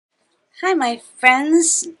Hi my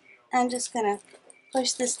friends, I'm just gonna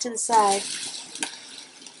push this to the side.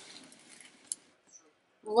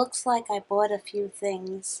 Looks like I bought a few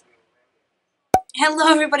things. Hello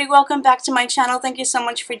everybody, welcome back to my channel. Thank you so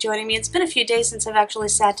much for joining me. It's been a few days since I've actually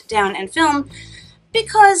sat down and filmed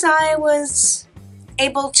because I was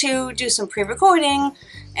able to do some pre-recording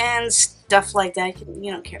and stuff like that.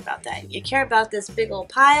 You don't care about that. You care about this big old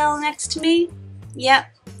pile next to me? Yep,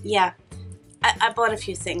 yeah. I bought a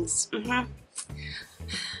few things.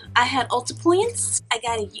 I had Ulta points. I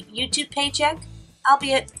got a YouTube paycheck,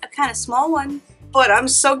 albeit a kind of small one, but I'm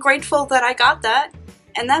so grateful that I got that.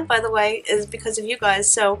 And that, by the way, is because of you guys,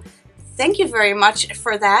 so thank you very much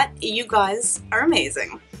for that. You guys are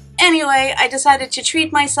amazing. Anyway, I decided to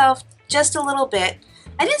treat myself just a little bit.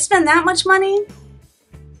 I didn't spend that much money,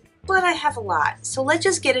 but I have a lot. So let's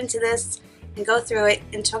just get into this and go through it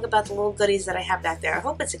and talk about the little goodies that I have back there. I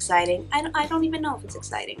hope it's exciting. I don't even know if it's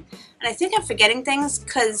exciting. And I think I'm forgetting things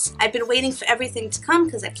because I've been waiting for everything to come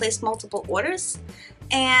because I placed multiple orders.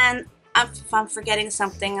 And if I'm forgetting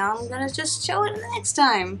something, I'm going to just show it next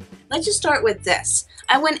time. Let's just start with this.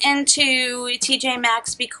 I went into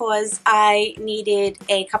TJmaxx because I needed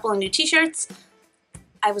a couple of new t-shirts.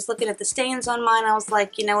 I was looking at the stains on mine. I was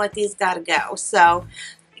like, you know what, these gotta go. So,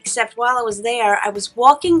 except while I was there, I was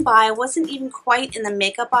walking by, I wasn't even quite in the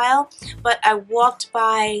makeup aisle, but I walked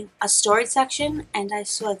by a storage section and I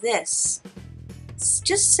saw this. It's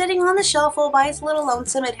just sitting on the shelf all by its little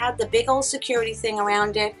lonesome. It had the big old security thing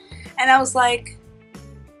around it. And I was like,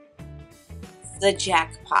 the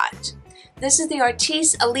jackpot. This is the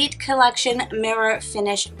Artis Elite Collection Mirror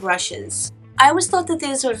Finish Brushes. I always thought that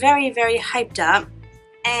these were very, very hyped up.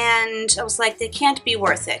 And I was like, they can't be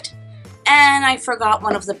worth it. And I forgot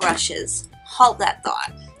one of the brushes. Halt that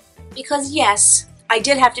thought. Because yes, I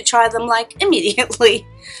did have to try them like immediately.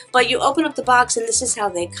 But you open up the box and this is how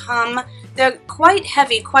they come. They're quite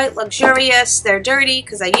heavy, quite luxurious. They're dirty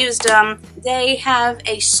because I used them. They have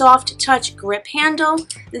a soft touch grip handle.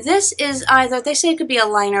 This is either, they say it could be a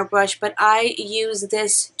liner brush, but I use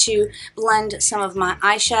this to blend some of my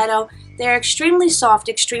eyeshadow. They're extremely soft,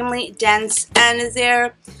 extremely dense, and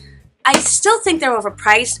I still think they're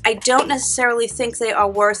overpriced. I don't necessarily think they are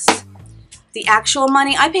worth the actual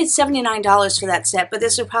money. I paid $79 for that set, but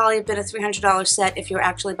this would probably have been a $300 set if you're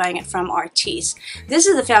actually buying it from Artis. This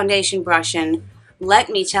is the foundation brush, and let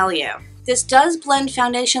me tell you, this does blend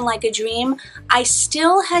foundation like a dream. I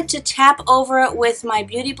still had to tap over it with my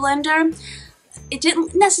beauty blender. It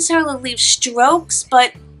didn't necessarily leave strokes,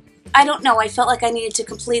 but I don't know, I felt like I needed to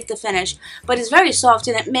complete the finish, but it's very soft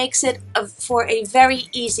and it makes it for a very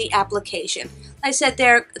easy application. Like I said,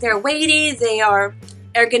 they're weighty, they are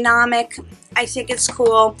ergonomic. I think it's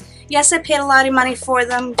cool. Yes, I paid a lot of money for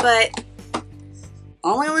them, but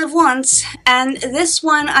only live once. And this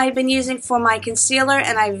one I've been using for my concealer,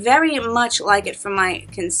 and I very much like it for my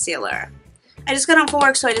concealer. I just got home from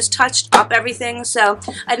work, so I just touched up everything, so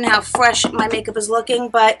I didn't know how fresh my makeup is looking,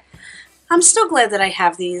 but I'm still glad that I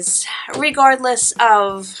have these, regardless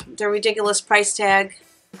of the ridiculous price tag.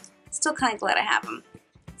 Still kind of glad I have them.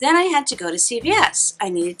 Then I had to go to CVS. I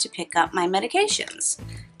needed to pick up my medications.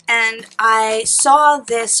 And I saw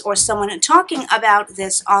this, or someone talking about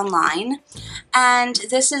this online. And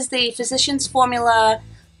this is the Physicians Formula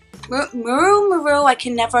MURUMURU, I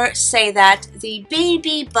can never say that, the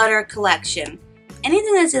Baby Butter Collection.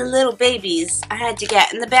 Anything that's in little babies, I had to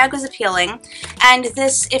get, and the bag was appealing. And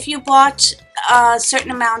this, if you bought a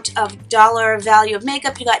certain amount of dollar value of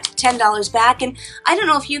makeup, you got $10 back. And I don't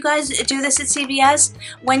know if you guys do this at CVS.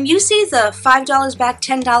 When you see the $5 back,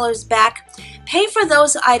 $10 back, pay for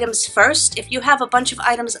those items first. If you have a bunch of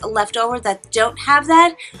items left over that don't have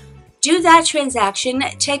that, do that transaction.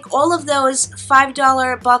 Take all of those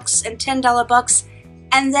 $5 bucks and $10 bucks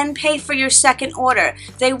and then pay for your second order.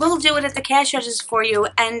 They will do it at the cash register for you,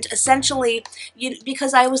 and essentially,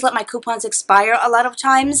 because I always let my coupons expire a lot of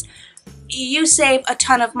times, you save a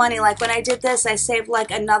ton of money. Like when I did this, I saved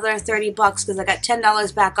like another 30 bucks because I got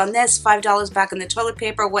 $10 back on this, $5 back on the toilet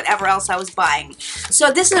paper, whatever else I was buying.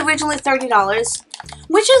 So this is originally $30,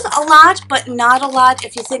 which is a lot, but not a lot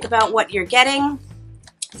if you think about what you're getting.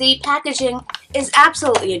 The packaging is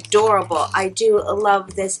absolutely adorable. I do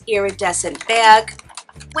love this iridescent bag.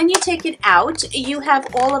 When you take it out, you have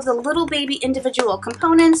all of the little baby individual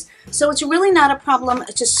components, so it's really not a problem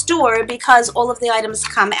to store because all of the items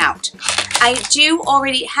come out. I do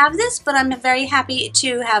already have this, but I'm very happy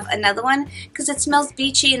to have another one because it smells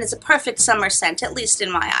beachy and it's a perfect summer scent, at least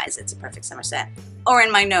in my eyes. It's a perfect summer scent. Or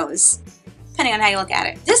in my nose, depending on how you look at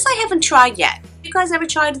it. This I haven't tried yet. You guys ever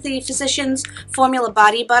tried the Physicians Formula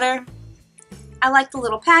Body Butter? I like the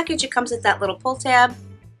little package. It comes with that little pull tab.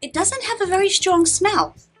 it doesn't have a very strong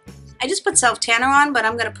smell. I just put self-tanner on, but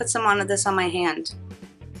I'm going to put some of this on my hand.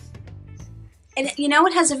 And you know,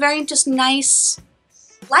 it has a very just nice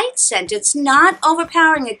light scent. It's not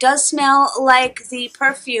overpowering. It does smell like the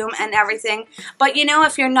perfume and everything. But you know,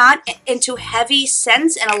 if you're not into heavy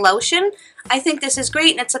scents and a lotion, I think this is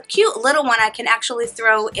great. And it's a cute little one I can actually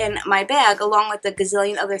throw in my bag along with the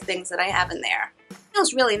gazillion other things that I have in there. It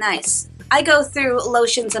smells really nice. I go through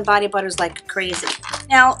lotions and body butters like crazy.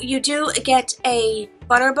 Now, you do get a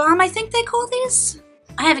butter balm, I think they call these.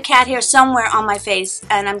 I have a cat hair somewhere on my face,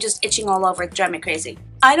 and I'm just itching all over. It drives me crazy.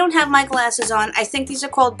 I don't have my glasses on. I think these are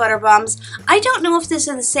called butter balms. I don't know if this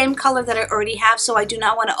is the same color that I already have, so I do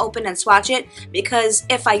not want to open and swatch it, because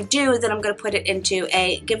if I do, then I'm going to put it into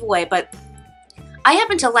a giveaway. But I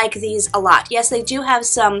happen to like these a lot. Yes, they do have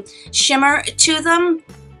some shimmer to them.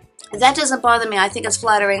 That doesn't bother me. I think it's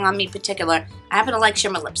flattering on me particular. I happen to like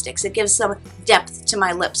shimmer lipsticks. It gives some depth to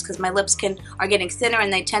my lips because my lips are getting thinner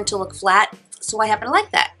and they tend to look flat. So I happen to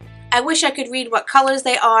like that. I wish I could read what colors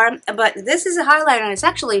they are, but this is a highlighter and it's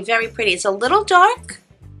actually very pretty. It's a little dark.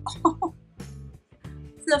 Oh,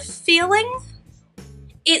 the feeling,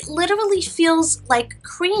 it literally feels like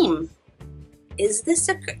cream. Is this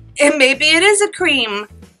a cream? Maybe it is a cream.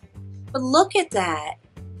 But look at that.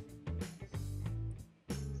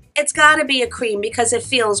 It's got to be a cream because it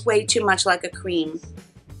feels way too much like a cream.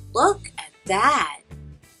 Look at that.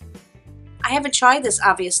 I haven't tried this,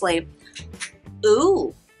 obviously.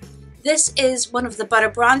 Ooh. This is one of the butter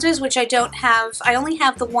bronzers, which I don't have. I only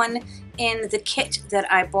have the one in the kit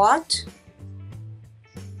that I bought.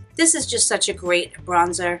 This is just such a great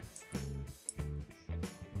bronzer.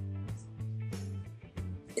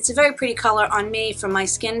 It's a very pretty color on me for my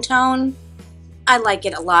skin tone. I like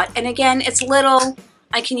it a lot. And again, it's little.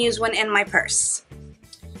 I can use one in my purse.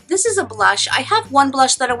 This is a blush. I have one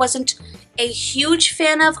blush that I wasn't a huge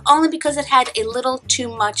fan of, only because it had a little too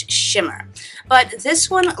much shimmer. But this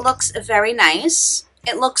one looks very nice.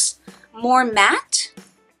 It looks more matte.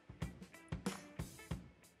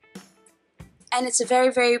 And it's a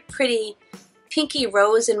very, very pretty pinky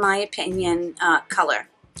rose, in my opinion, color.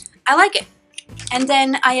 I like it. And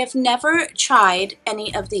then I have never tried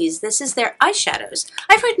any of these. This is their eyeshadows.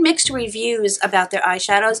 I've heard mixed reviews about their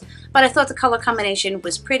eyeshadows, but I thought the color combination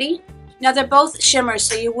was pretty. Now they're both shimmers,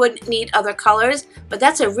 so you wouldn't need other colors, but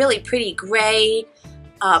that's a really pretty gray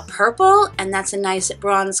purple, and that's a nice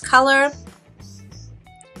bronze color.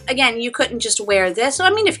 Again, you couldn't just wear this.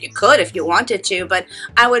 I mean, if you could, if you wanted to, but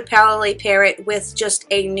I would probably pair it with just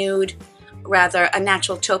a nude, rather a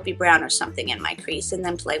natural taupey brown or something in my crease, and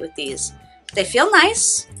then play with these. They feel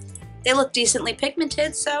nice. They look decently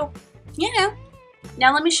pigmented, so, you know.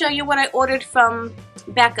 Now let me show you what I ordered from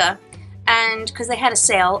Becca. And because they had a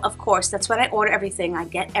sale, of course, that's when I order everything. I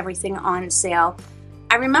get everything on sale.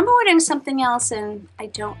 I remember ordering something else, and I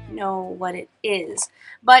don't know what it is.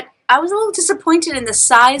 But I was a little disappointed in the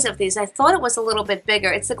size of these. I thought it was a little bit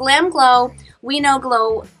bigger. It's the Glam Glow, We Know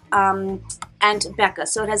Glow, and Becca.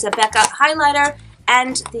 So it has a Becca highlighter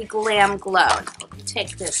and the Glam Glow. Let me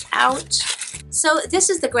take this out. So this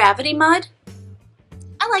is the Gravity Mud.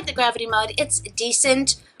 I like the Gravity Mud. It's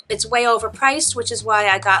decent. It's way overpriced, which is why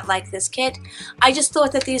I got like this kit. I just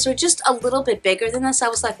thought that these were just a little bit bigger than this. I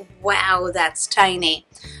was like, wow, that's tiny.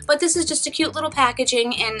 But this is just a cute little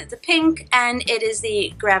packaging in the pink, and it is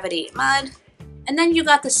the Gravity Mud. And then you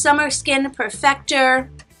got the Summer Skin Perfector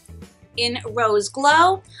in Rose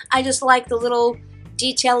Glow. I just like the little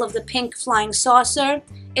detail of the pink flying saucer.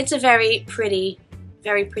 It's a very pretty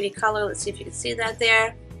color. Let's see if you can see that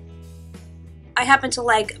there. I happen to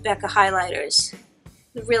like Becca highlighters.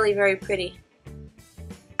 Really very pretty.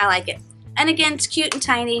 I like it. And again, it's cute and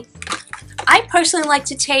tiny. I personally like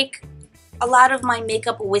to take a lot of my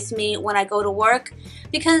makeup with me when I go to work,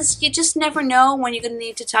 because you just never know when you're going to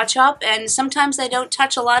need to touch up, and sometimes I don't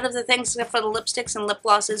touch a lot of the things except for the lipsticks and lip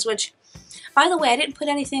glosses, which, by the way, I didn't put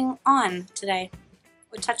anything on today.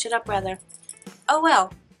 Or touch it up, rather. Oh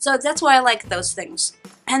well. So that's why I like those things.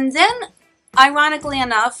 And then, ironically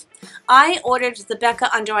enough, I ordered the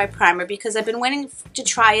Becca Under Eye Primer because I've been waiting to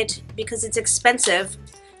try it because it's expensive.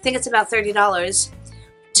 I think it's about $30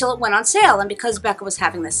 till it went on sale, and because Becca was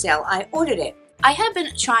having this sale, I ordered it. I have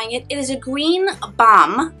been trying it. It is a green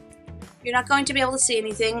balm. You're not going to be able to see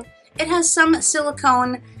anything. It has some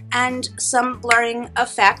silicone and some blurring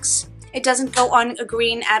effects. It doesn't go on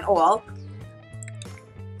green at all.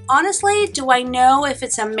 Honestly, do I know if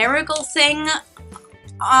it's a miracle thing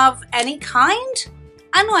of any kind?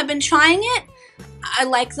 I don't know, I've been trying it. I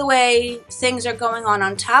like the way things are going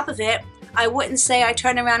on top of it. I wouldn't say I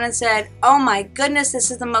turned around and said, oh my goodness,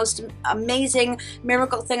 this is the most amazing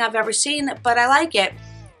miracle thing I've ever seen, but I like it.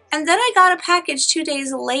 And then I got a package 2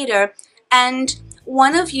 days later, and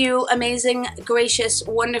one of you amazing, gracious,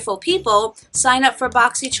 wonderful people signed up for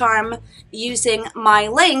BoxyCharm using my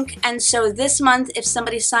link, and so this month, if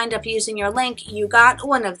somebody signed up using your link, you got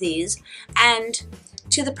one of these. And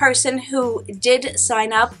to the person who did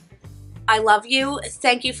sign up, I love you.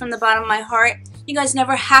 Thank you from the bottom of my heart. You guys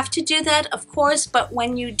never have to do that, of course, but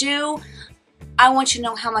when you do, I want you to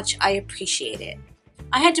know how much I appreciate it.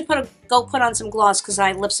 I had to go put on some gloss because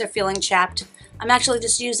my lips are feeling chapped. I'm actually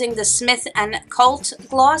just using the Smith & Colt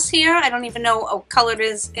gloss here. I don't even know what color it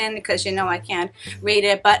is in because you know I can't read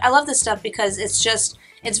it. But I love this stuff because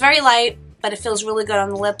it's very light, but it feels really good on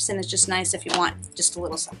the lips, and it's just nice if you want just a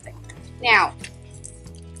little something. Now,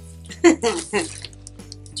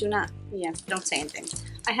 don't say anything.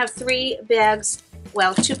 I have 3 bags,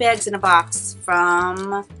 well, 2 bags in a box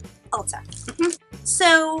from Ulta.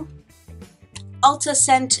 So, Ulta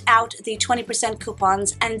sent out the 20%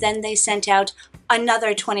 coupons, and then they sent out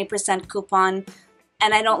another 20% coupon,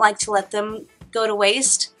 and I don't like to let them go to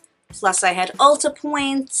waste. Plus I had Ulta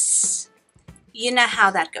points. You know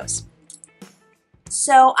how that goes.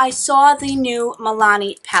 So I saw the new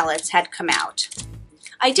Milani palettes had come out.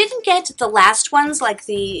 I didn't get the last ones, like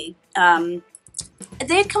the,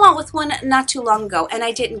 they had come out with one not too long ago, and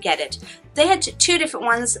I didn't get it. They had 2 different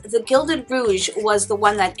ones. The Gilded Rouge was the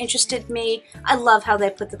one that interested me. I love how they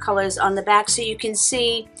put the colors on the back so you can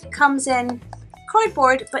see. It comes in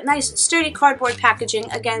cardboard, but nice sturdy cardboard packaging.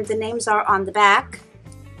 Again, the names are on the back.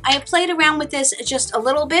 I have played around with this just a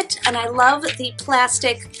little bit, and I love the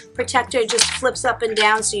plastic protector. It just flips up and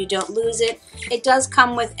down so you don't lose it. It does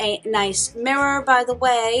come with a nice mirror, by the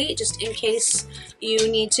way, just in case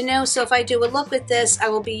you need to know. So if I do a look with this, I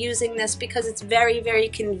will be using this because it's very, very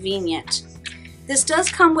convenient. This does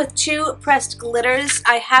come with 2 pressed glitters.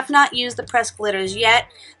 I have not used the pressed glitters yet.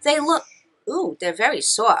 They look, ooh, they're very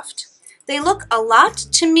soft. They look a lot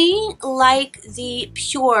to me like the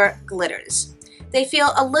pure glitters. They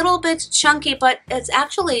feel a little bit chunky, but it's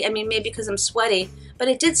actually, I mean, maybe because I'm sweaty, but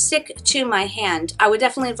it did stick to my hand. I would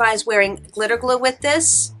definitely advise wearing glitter glue with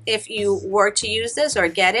this if you were to use this or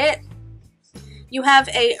get it. You have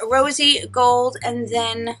a rosy gold, and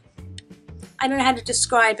then, I don't know how to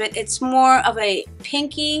describe it. It's more of a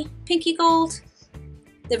pinky gold.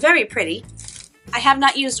 They're very pretty. I have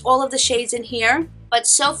not used all of the shades in here, but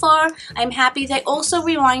so far I'm happy. They also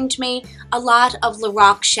remind me a lot of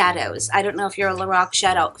Loreal shadows. I don't know if you're a Loreal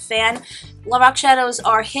shadow fan. Loreal shadows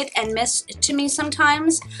are hit and miss to me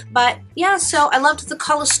sometimes, but yeah, so I loved the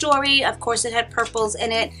color story. Of course, it had purples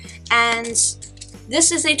in it, and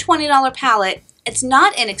this is a $20 palette. It's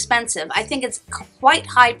not inexpensive. I think it's quite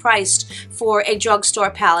high priced for a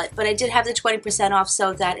drugstore palette, but I did have the 20% off,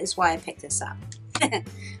 so that is why I picked this up.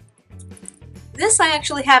 This I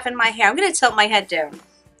actually have in my hair. I'm going to tilt my head down.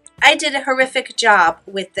 I did a horrific job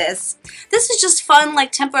with this. This is just fun,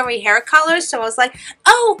 like temporary hair color, so I was like,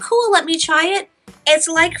 oh, cool, let me try it. It's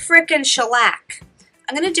like frickin' shellac.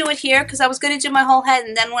 I'm going to do it here because I was going to do my whole head,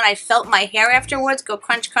 and then when I felt my hair afterwards go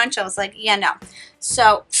crunch, crunch, I was like, yeah, no.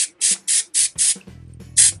 So,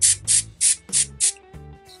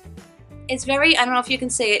 it's very, I don't know if you can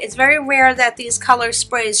see it, it's very rare that these color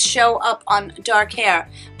sprays show up on dark hair,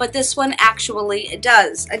 but this one actually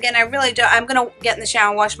does. Again, I really don't, I'm going to get in the shower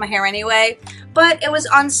and wash my hair anyway, but it was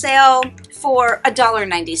on sale for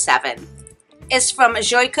 $1.97. It's from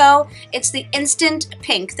Joico. It's the Instant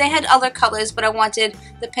Pink. They had other colors, but I wanted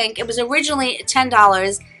the pink. It was originally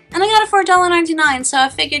 $10, and I got it for $1.99, so I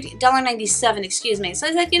figured $1.97, excuse me. So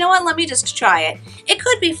I said, you know what, let me just try it. It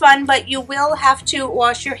could be fun, but you will have to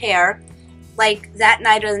wash your hair like that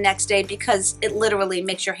night or the next day because it literally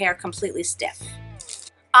makes your hair completely stiff.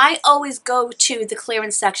 I always go to the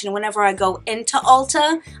clearance section whenever I go into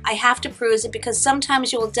Ulta. I have to peruse it because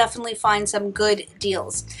sometimes you will definitely find some good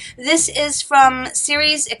deals. This is from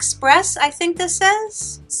Series Express, I think this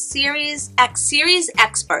says. Series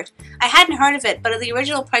Expert. I hadn't heard of it, but the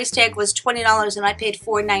original price tag was $20 and I paid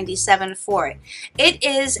 $4.97 for it. It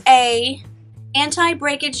is a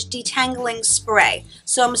anti-breakage detangling spray.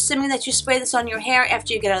 So I'm assuming that you spray this on your hair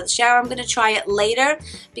after you get out of the shower. I'm going to try it later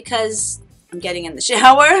because I'm getting in the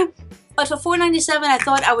shower. But for $4.97, I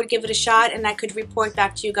thought I would give it a shot and I could report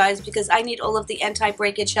back to you guys because I need all of the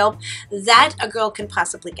anti-breakage help that a girl can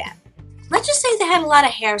possibly get. Let's just say they had a lot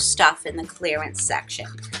of hair stuff in the clearance section.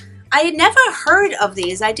 I had never heard of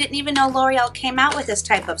these. I didn't even know L'Oreal came out with this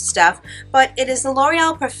type of stuff, but it is the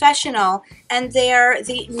L'Oreal Professional, and they're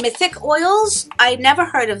the Mythic oils. I had never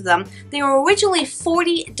heard of them. They were originally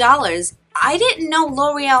 $40. I didn't know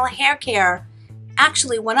L'Oreal hair care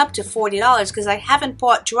actually went up to $40 because I haven't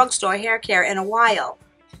bought drugstore hair care in a while.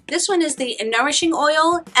 This one is the Nourishing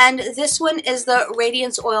Oil, and this one is the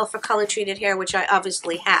Radiance Oil for color treated hair, which I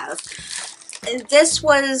obviously have. This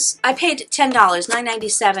was, I paid $10,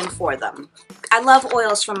 $9.97 for them. I love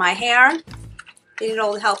oils for my hair. I need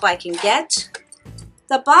all the help I can get.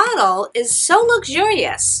 The bottle is so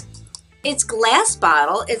luxurious. It's glass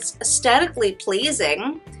bottle, it's aesthetically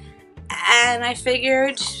pleasing, and I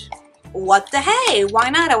figured, what the hey, why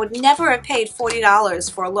not? I would never have paid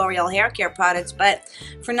 $40 for L'Oreal hair care products, but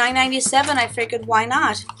for $9.97 I figured why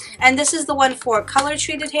not? And this is the one for color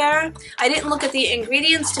treated hair. I didn't look at the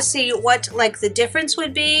ingredients to see what like the difference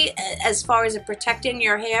would be as far as it protecting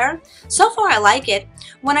your hair. So far I like it.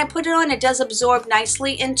 When I put it on, it does absorb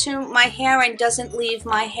nicely into my hair and doesn't leave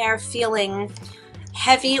my hair feeling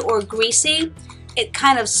heavy or greasy. It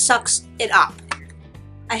kind of sucks it up.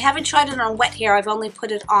 I haven't tried it on wet hair. I've only put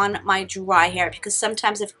it on my dry hair because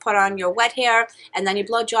sometimes if you put on your wet hair and then you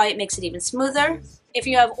blow dry, it makes it even smoother. If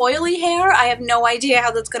you have oily hair, I have no idea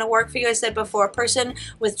how that's going to work for you. I said before, a person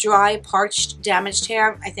with dry, parched, damaged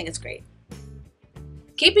hair, I think it's great.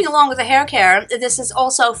 Keeping along with the hair care, this is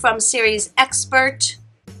also from Series Expert.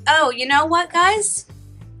 Oh, you know what, guys?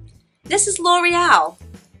 This is L'Oreal.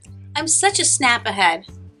 I'm such a snap ahead.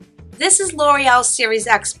 This is L'Oreal Series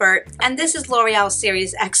Expert, and this is L'Oreal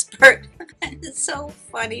Series Expert. It's so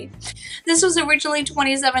funny. This was originally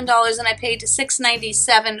 $27, and I paid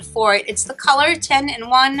 $6.97 for it. It's the color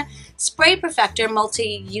 10-in-1 Spray Perfector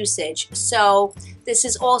Multi-Usage. So this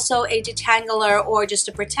is also a detangler or just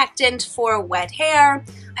a protectant for wet hair.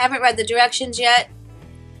 I haven't read the directions yet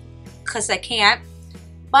because I can't.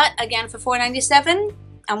 But again, for $4.97,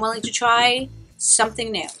 I'm willing to try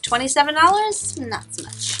something new. $27? Not so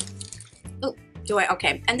much.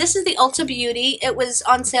 Okay, and this is the Ulta Beauty. It was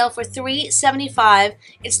on sale for $3.75.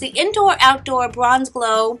 It's the Indoor Outdoor Bronze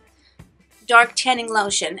Glow Dark Tanning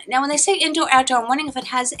Lotion. Now, when they say indoor outdoor, I'm wondering if it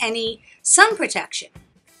has any sun protection.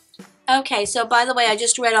 Okay, so by the way, I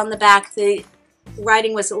just read on the back the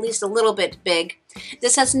writing was at least a little bit big.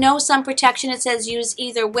 This has no sun protection. It says use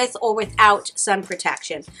either with or without sun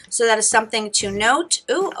protection. So that is something to note.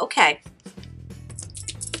 Ooh, okay.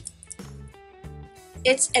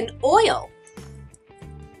 It's an oil.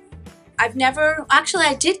 I've never, actually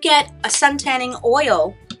I did get a sun tanning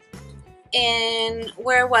oil in,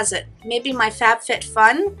 where was it? Maybe my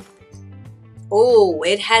FabFitFun. Oh,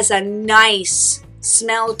 it has a nice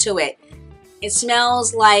smell to it. It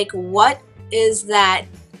smells like, what is that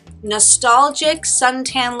nostalgic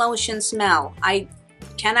suntan lotion smell? I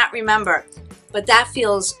cannot remember, but that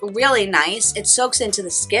feels really nice. It soaks into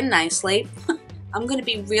the skin nicely. I'm going to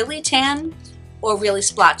be really tan or really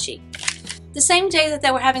splotchy. The same day that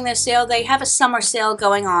they were having their sale, they have a summer sale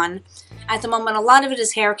going on. At the moment, a lot of it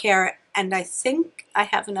is hair care, and I think I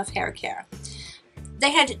have enough hair care.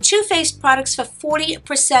 They had Too Faced products for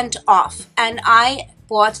 40% off, and I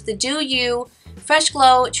bought the Do You Fresh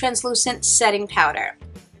Glow Translucent Setting Powder.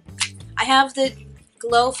 I have the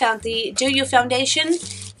Do You Foundation.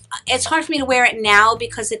 It's hard for me to wear it now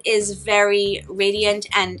because it is very radiant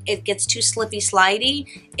and it gets too slippy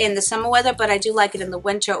slidey in the summer weather, but I do like it in the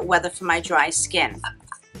winter weather for my dry skin.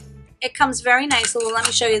 It comes very nicely. Let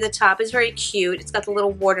me show you the top. It's very cute. It's got the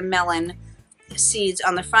little watermelon seeds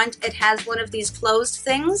on the front. It has one of these closed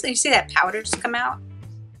things. You see that powder just come out?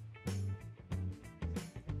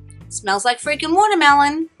 It smells like freaking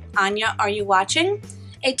watermelon. Anya, are you watching?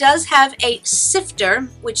 It does have a sifter,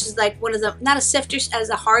 which is like one of the, not a sifter as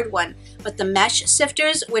a hard one, but the mesh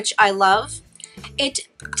sifters, which I love. It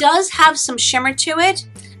does have some shimmer to it,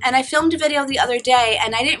 and I filmed a video the other day,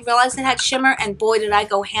 and I didn't realize it had shimmer, and boy, did I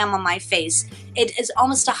go ham on my face. It is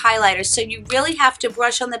almost a highlighter, so you really have to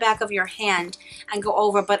brush on the back of your hand and go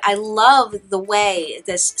over, but I love the way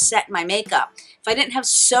this set my makeup. If I didn't have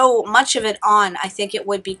so much of it on, I think it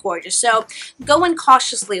would be gorgeous. So go in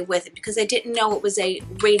cautiously with it because I didn't know it was a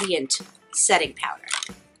radiant setting powder.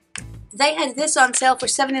 They had this on sale for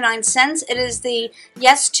 79 cents. It is the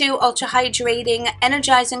Yes To Ultra Hydrating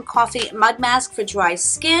Energizing Coffee Mud Mask for dry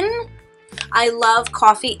skin. I love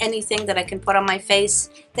coffee, anything that I can put on my face.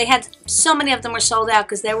 They had so many of them were sold out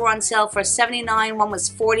because they were on sale for 79, one was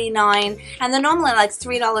 49, and they're normally like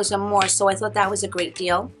 $3 or more, so I thought that was a great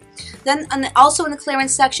deal. Then also in the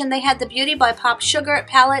clearance section, they had the Beauty by popsugar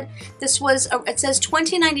palette. This was, it says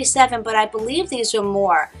 $20.97, but I believe these are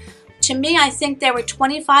more. To me, I think they were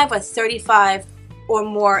 $25 or $35 or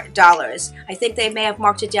more dollars. I think they may have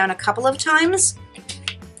marked it down a couple of times.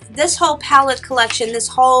 This whole palette collection, this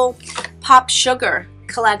whole popsugar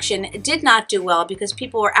collection did not do well because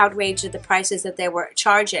people were outraged at the prices that they were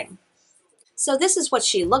charging. So this is what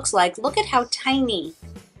she looks like. Look at how tiny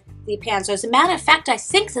the pans. As a matter of fact, I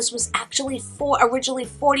think this was actually originally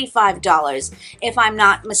 $45, if I'm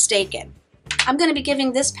not mistaken. I'm going to be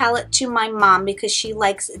giving this palette to my mom because she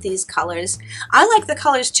likes these colors. I like the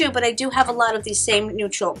colors too, but I do have a lot of these same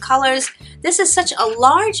neutral colors. This is such a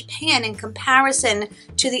large pan in comparison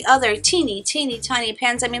to the other teeny tiny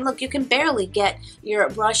pans. I mean, look, you can barely get your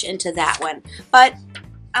brush into that one. But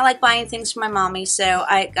I like buying things for my mommy, so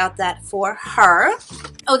I got that for her.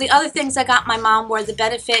 Oh, the other things I got my mom were the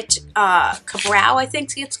Benefit Brow, I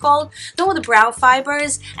think it's called. The one with the brow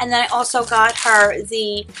fibers. And then I also got her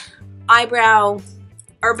the eyebrow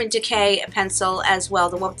Urban Decay pencil as well,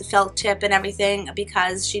 the one with the felt tip and everything,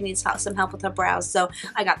 because she needs some help with her brows. So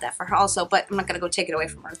I got that for her also, but I'm not going to go take it away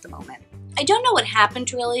from her at the moment. I don't know what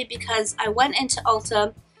happened really, because I went into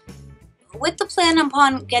Ulta with the plan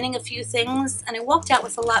upon getting a few things, and I walked out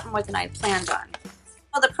with a lot more than I had planned on.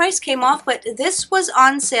 Well, the price came off, but this was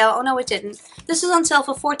on sale. Oh, no, it didn't. This was on sale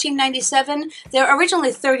for $14.97. They were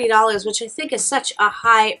originally $30, which I think is such a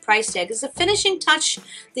high price tag. It's the Finishing Touch,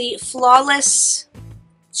 the Flawless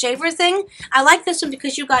shaver thing. I like this one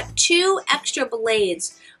because you got 2 extra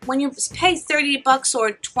blades. When you pay $30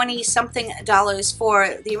 or 20-something dollars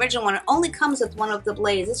for the original one, it only comes with one of the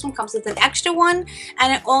blades. This one comes with an extra one,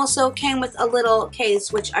 and it also came with a little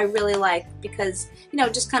case, which I really like because, you know,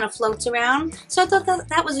 it just kind of floats around. So I thought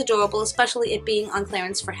that was adorable, especially it being on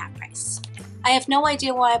clearance for half price. I have no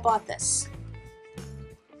idea why I bought this.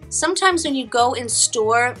 Sometimes when you go in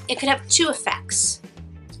store, it could have 2 effects.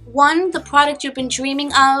 One, the product you've been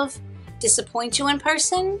dreaming of disappoints you in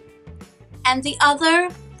person, and the other,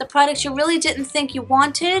 the product you really didn't think you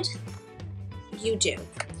wanted, you do.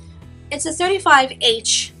 It's a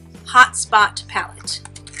 35H Hot Spot palette.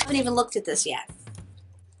 I haven't even looked at this yet.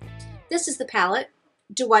 This is the palette.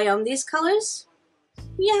 Do I own these colors?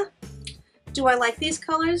 Yeah. Do I like these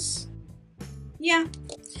colors? Yeah.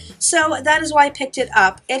 So that is why I picked it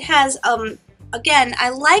up. It has, again, I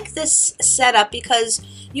like this setup because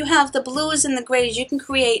you have the blues and the grays. You can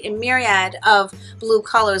create a myriad of blue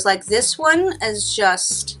colors. Like this one is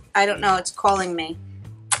just, I don't know, it's calling me.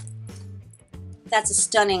 That's a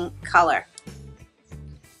stunning color.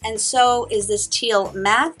 And so is this teal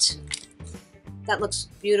matte. That looks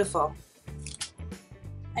beautiful.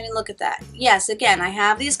 I mean, look at that. Yes, again, I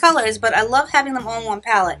have these colors, but I love having them all in one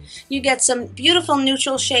palette. You get some beautiful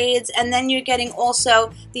neutral shades, and then you're getting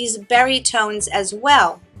also these berry tones as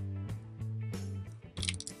well.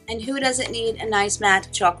 And who doesn't need a nice matte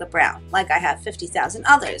chocolate brown, like I have 50,000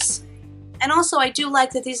 others. And also, I do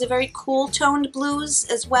like that these are very cool toned blues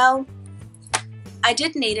as well. I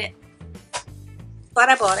didn't need it, but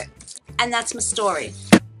I bought it. And that's my story.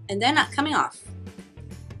 And they're not coming off.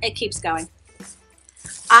 It keeps going.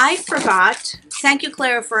 I forgot, thank you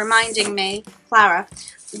Clara for reminding me, Clara,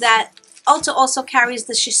 that Ulta also carries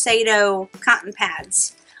the Shiseido cotton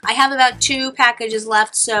pads. I have about 2 packages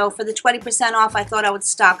left, so for the 20% off, I thought I would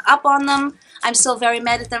stock up on them. I'm still very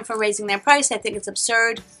mad at them for raising their price. I think it's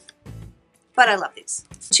absurd, but I love these.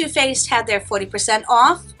 Too Faced had their 40%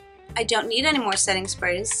 off. I don't need any more setting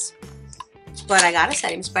sprays, but I got a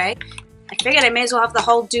setting spray. I figured I may as well have the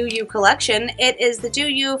whole Do You collection. It is the Do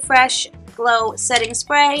You Fresh Glow Setting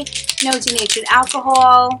Spray, no denatured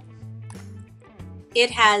alcohol. It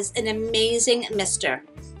has an amazing mister.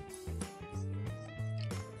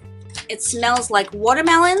 It smells like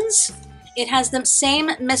watermelons. It has the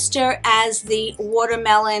same mister as the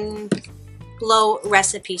Watermelon Glow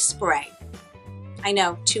Recipe Spray. I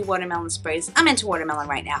know, 2 watermelon sprays. I'm into watermelon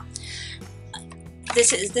right now.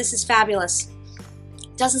 This is fabulous.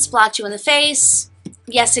 Doesn't splotch you in the face.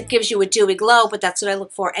 Yes, it gives you a dewy glow, but that's what I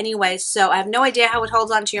look for anyway. So I have no idea how it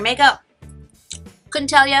holds on to your makeup. Couldn't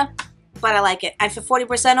tell you, but I like it. And for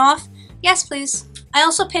 40% off, yes please. I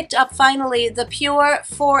also picked up finally the Pure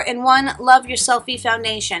 4-in-1 Love Your Selfie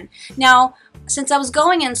Foundation. Now, since I was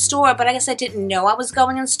going in store, but I guess I didn't know I was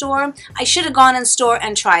going in store, I should have gone in store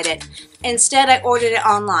and tried it. Instead, I ordered it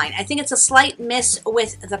online. I think it's a slight miss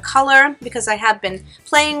with the color because I have been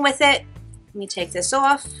playing with it. Let me take this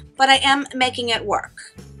off, but I am making it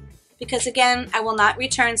work. Because again, I will not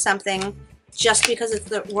return something just because it's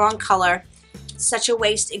the wrong color. It's such a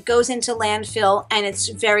waste. It goes into landfill and it's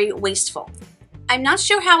very wasteful. I'm not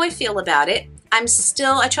sure how I feel about it. I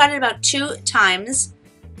tried it about 2 times.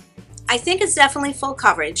 I think it's definitely full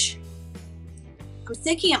coverage. I'm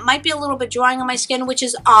thinking it might be a little bit drying on my skin, which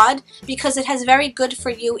is odd because it has very good for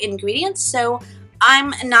you ingredients. So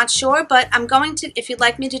I'm not sure, but I'm going to, if you'd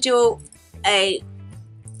like me to do a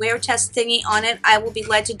wear test thingy on it, I will be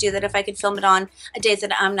glad to do that if I could film it on a day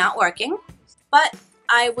that I'm not working. But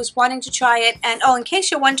I was wanting to try it, and oh, in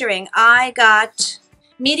case you're wondering, I got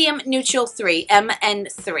medium neutral 3,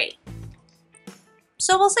 MN3.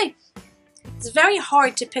 So we'll see. It's very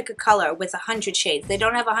hard to pick a color with 100 shades. They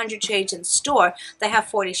don't have 100 shades in store. They have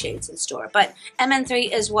 40 shades in store. But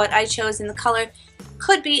MN3 is what I chose, and the color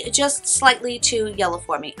could be just slightly too yellow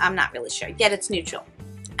for me. I'm not really sure. Yet it's neutral.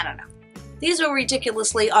 I don't know. These were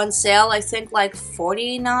ridiculously on sale. I think like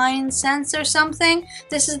 49 cents or something.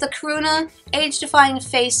 This is the Karuna Age Defying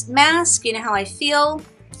Face Mask. You know how I feel.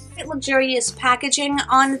 Very luxurious packaging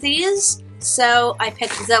on these. So I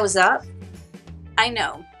picked those up. I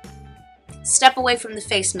know. Step away from the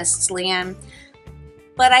face mists, Leanne.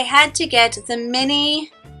 But I had to get the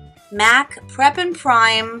mini MAC Prep and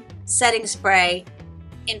Prime setting spray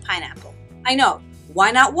in pineapple. I know. Why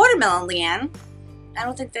not watermelon, Leanne? I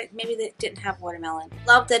don't think that, maybe they didn't have watermelon.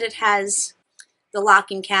 Love that it has the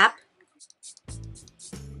locking cap.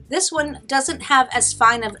 This one doesn't have as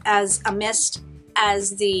fine as a mist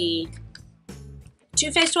as the Too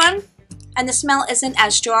Faced one, and the smell isn't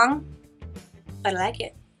as strong, but I like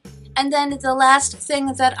it. And then the last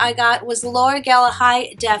thing that I got was L'Oreal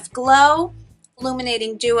High Def Glow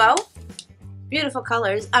Illuminating Duo. Beautiful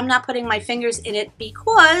colors. I'm not putting my fingers in it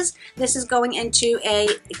because this is going into a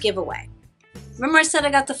giveaway. Remember I said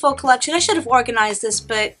I got the full collection? I should have organized this,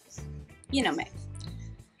 but you know me.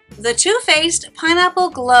 The Too Faced Pineapple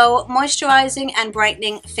Glow Moisturizing and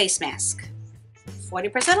Brightening Face Mask.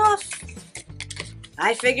 40% off.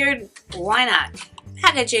 I figured, why not?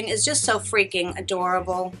 Packaging is just so freaking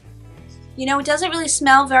adorable. You know, it doesn't really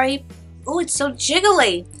smell very... Oh, it's so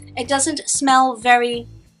jiggly. It doesn't smell very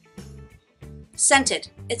scented.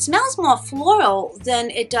 It smells more floral than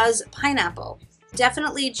it does pineapple.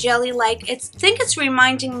 Definitely jelly-like. I think it's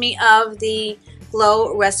reminding me of the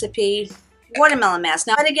Glow Recipe watermelon mask.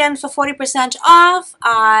 Now, again, for 40% off,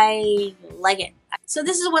 I like it. So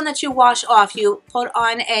this is one that you wash off. You put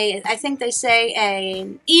on a, I think they say, a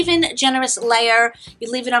even, generous layer. You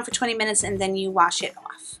leave it on for 20 minutes and then you wash it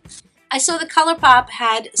off. I saw the ColourPop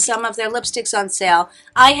had some of their lipsticks on sale.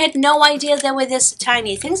 I had no idea they were this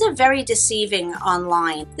tiny. Things are very deceiving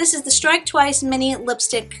online. This is the Strike Twice Mini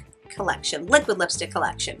Lipstick Collection, Liquid Lipstick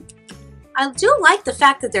Collection. I do like the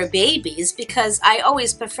fact that they're babies because I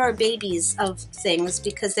always prefer babies of things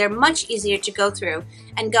because they're much easier to go through.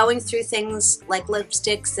 And going through things like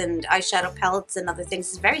lipsticks and eyeshadow palettes and other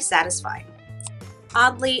things is very satisfying.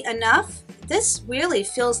 Oddly enough, this really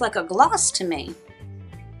feels like a gloss to me.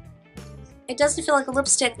 It doesn't feel like a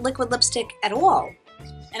lipstick, liquid lipstick at all.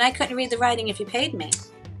 And I couldn't read the writing if you paid me.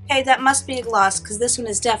 Okay, that must be a gloss because this one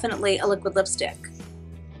is definitely a liquid lipstick.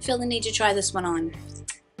 I feel the need to try this one on.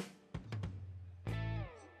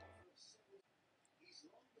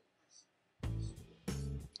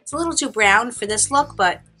 It's a little too brown for this look,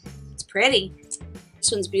 but it's pretty.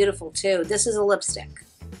 This one's beautiful too. This is a lipstick.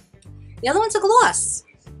 The other one's a gloss.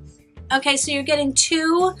 Okay, so you're getting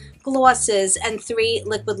 2 glosses and 3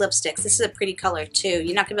 liquid lipsticks. This is a pretty color too.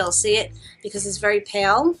 You're not going to be able to see it because it's very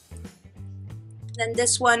pale. Then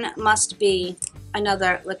this one must be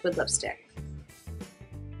another liquid lipstick.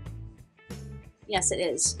 Yes, it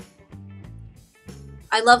is.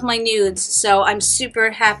 I love my nudes, so I'm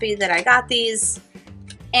super happy that I got these.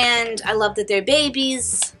 And I love that they're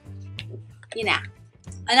babies. You know,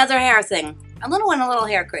 another hair thing. A little one, a little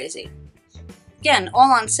hair crazy. Again,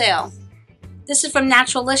 all on sale. This is from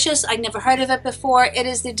Naturalicious. I'd never heard of it before. It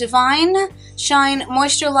is the Divine Shine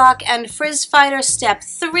Moisture Lock and Frizz Fighter Step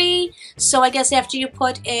 3. So I guess after you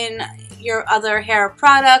put in your other hair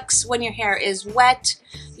products, when your hair is wet,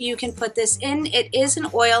 you can put this in. It is an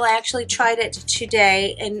oil. I actually tried it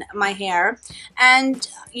today in my hair. And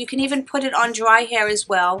you can even put it on dry hair as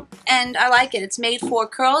well. And I like it. It's made for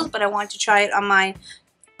curls, but I wanted to try it on my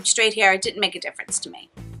straight hair. It didn't make a difference to me.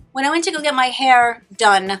 When I went to go get my hair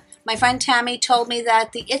done, my friend Tammy told me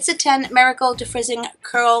that the It's a 10 Miracle Defrizzing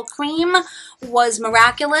Curl Cream was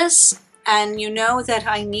miraculous. And you know that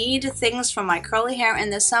I need things for my curly hair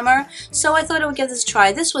in the summer, so I thought I would give this a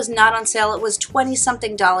try. This was not on sale. It was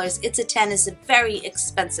 $20-something. It's a 10 is a very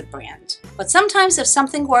expensive brand. But sometimes if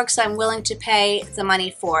something works, I'm willing to pay the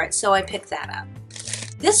money for it, so I picked that up.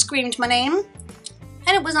 This screamed my name,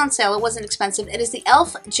 and it was on sale. It wasn't expensive. It is the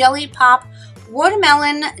e.l.f. Jelly Pop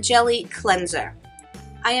Watermelon Jelly Cleanser.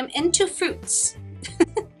 I am into fruits.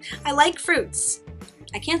 I like fruits.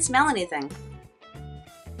 I can't smell anything.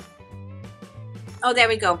 Oh, there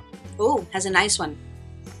we go. Ooh, has a nice one.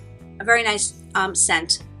 A very nice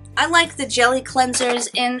scent. I like the jelly cleansers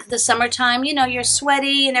in the summertime. You know, you're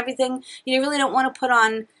sweaty and everything. You really don't want to put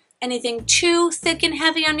on anything too thick and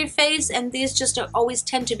heavy on your face, and these just always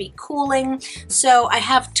tend to be cooling. So I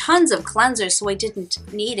have tons of cleansers, so I didn't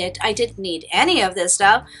need it. I didn't need any of this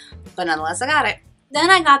stuff, but nonetheless I got it. Then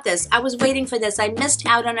I got this. I was waiting for this. I missed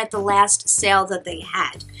out on it the last sale that they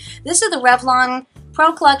had. This is the Revlon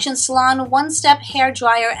Pro Collection Salon One-Step Hair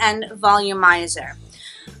Dryer and Volumizer.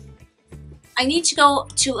 I need to go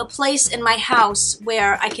to a place in my house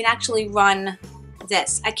where I can actually run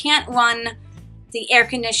this. I can't run the air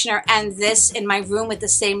conditioner and this in my room at the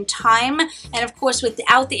same time. And of course,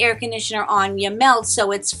 without the air conditioner on, you melt,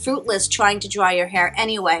 so it's fruitless trying to dry your hair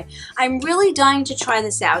anyway. I'm really dying to try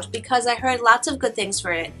this out because I heard lots of good things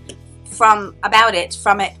from it,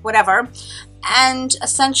 whatever. And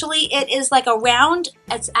essentially it is like a round,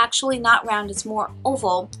 it's actually not round, it's more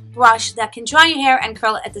oval brush that can dry your hair and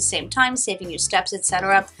curl it at the same time, saving you steps,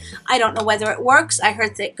 etc. I don't know whether it works. I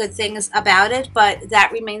heard good things about it, but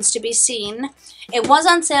that remains to be seen. It was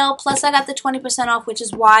on sale, plus I got the 20% off, which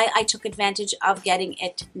is why I took advantage of getting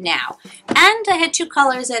it now. And I had two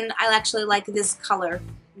colors, and I actually like this color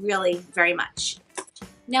really very much.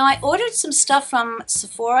 Now I ordered some stuff from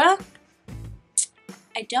Sephora.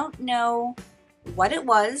 I don't know what it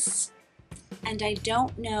was, and I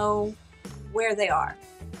don't know where they are.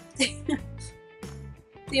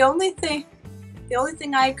 The only thing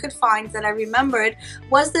I could find that I remembered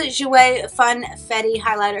was the Jouer Fun Fetty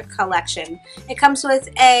Highlighter Collection. It comes with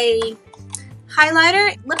a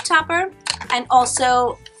highlighter, lip topper, and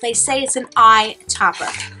also they say it's an eye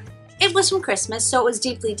topper. It was from Christmas, so it was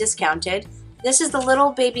deeply discounted. This is the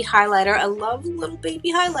little baby highlighter. I love little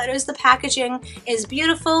baby highlighters. The packaging is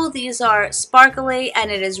beautiful. These are sparkly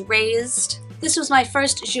and it is raised. This was my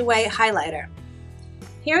first Jouer highlighter.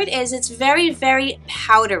 Here it is. It's very, very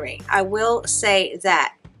powdery. I will say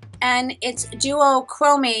that. And it's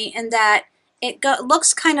duochrome in that it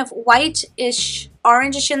looks kind of white-ish,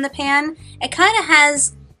 orange-ish in the pan. It kind of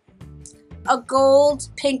has a gold,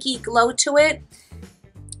 pinky glow to it.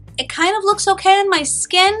 It kind of looks okay on my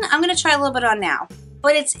skin. I'm going to try a little bit on now,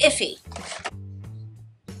 but it's iffy.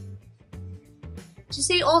 You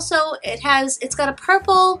see also it's got a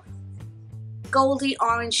purple, goldy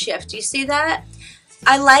orange shift. Do you see that?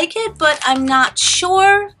 I like it, but I'm not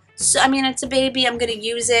sure. So, I mean, it's a baby. I'm going to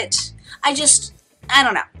use it. I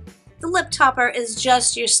don't know. The lip topper is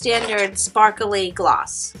just your standard sparkly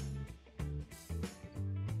gloss.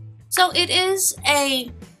 So it is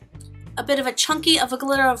a bit of a chunky of a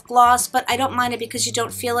glitter of gloss, but I don't mind it because you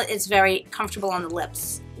don't feel it. It's very comfortable on the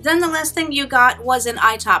lips. Then the last thing you got was an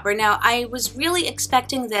eye topper. Now, I was really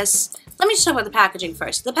expecting this. Let me just talk about the packaging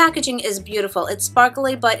first. The packaging is beautiful. It's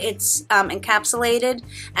sparkly, but it's encapsulated,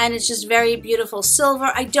 and it's just very beautiful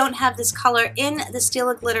silver. I don't have this color in the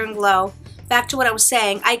Stila Glitter and Glow. Back to what I was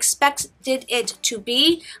saying. I expected it to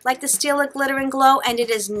be like the Stila Glitter and Glow, and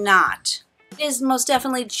it is not. It is most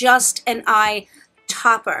definitely just an eye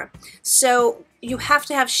topper. So you have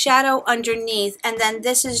to have shadow underneath, and then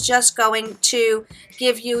this is just going to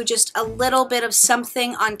give you just a little bit of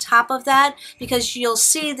something on top of that, because you'll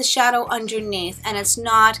see the shadow underneath and it's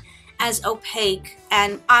not as opaque.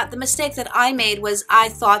 And the mistake that I made was I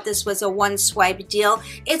thought this was a one swipe deal.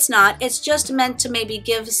 It's not. It's just meant to maybe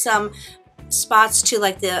give some spots to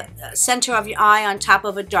like the center of your eye on top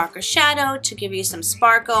of a darker shadow to give you some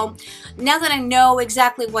sparkle. Now that I know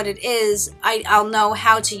exactly what it is, I'll know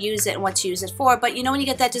how to use it and what to use it for. But you know when you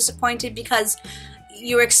get that disappointed because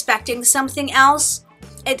you're expecting something else?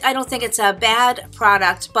 I don't think it's a bad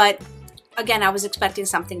product, but again, I was expecting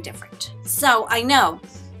something different. So I know.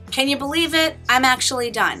 Can you believe it? I'm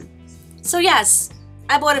actually done. So yes,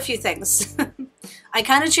 I bought a few things. I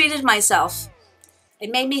kind of treated myself.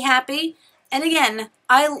 It made me happy. And again,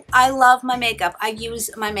 I love my makeup. I use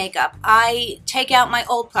my makeup. I take out my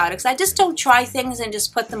old products. I just don't try things and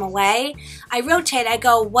just put them away. I rotate. I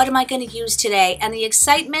go, what am I going to use today? And the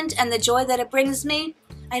excitement and the joy that it brings me,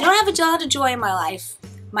 I don't have a lot of joy in my life.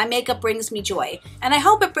 My makeup brings me joy. And I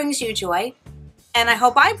hope it brings you joy. And I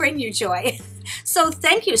hope I bring you joy. So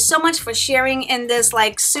thank you so much for sharing in this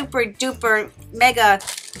like super duper mega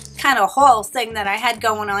kind of haul thing that I had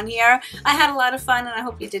going on here. I had a lot of fun and I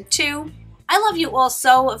hope you did too. I love you all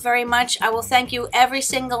so very much. I will thank you every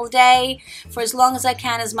single day for as long as I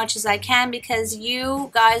can, as much as I can, because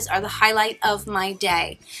you guys are the highlight of my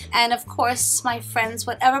day. And of course, my friends,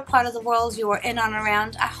 whatever part of the world you are in and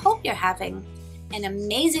around, I hope you're having an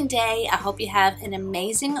amazing day. I hope you have an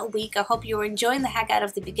amazing week. I hope you're enjoying the heck out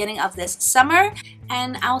of the beginning of this summer.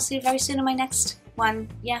 And I'll see you very soon in my next one.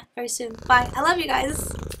 Yeah, very soon. Bye. I love you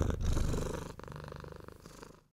guys.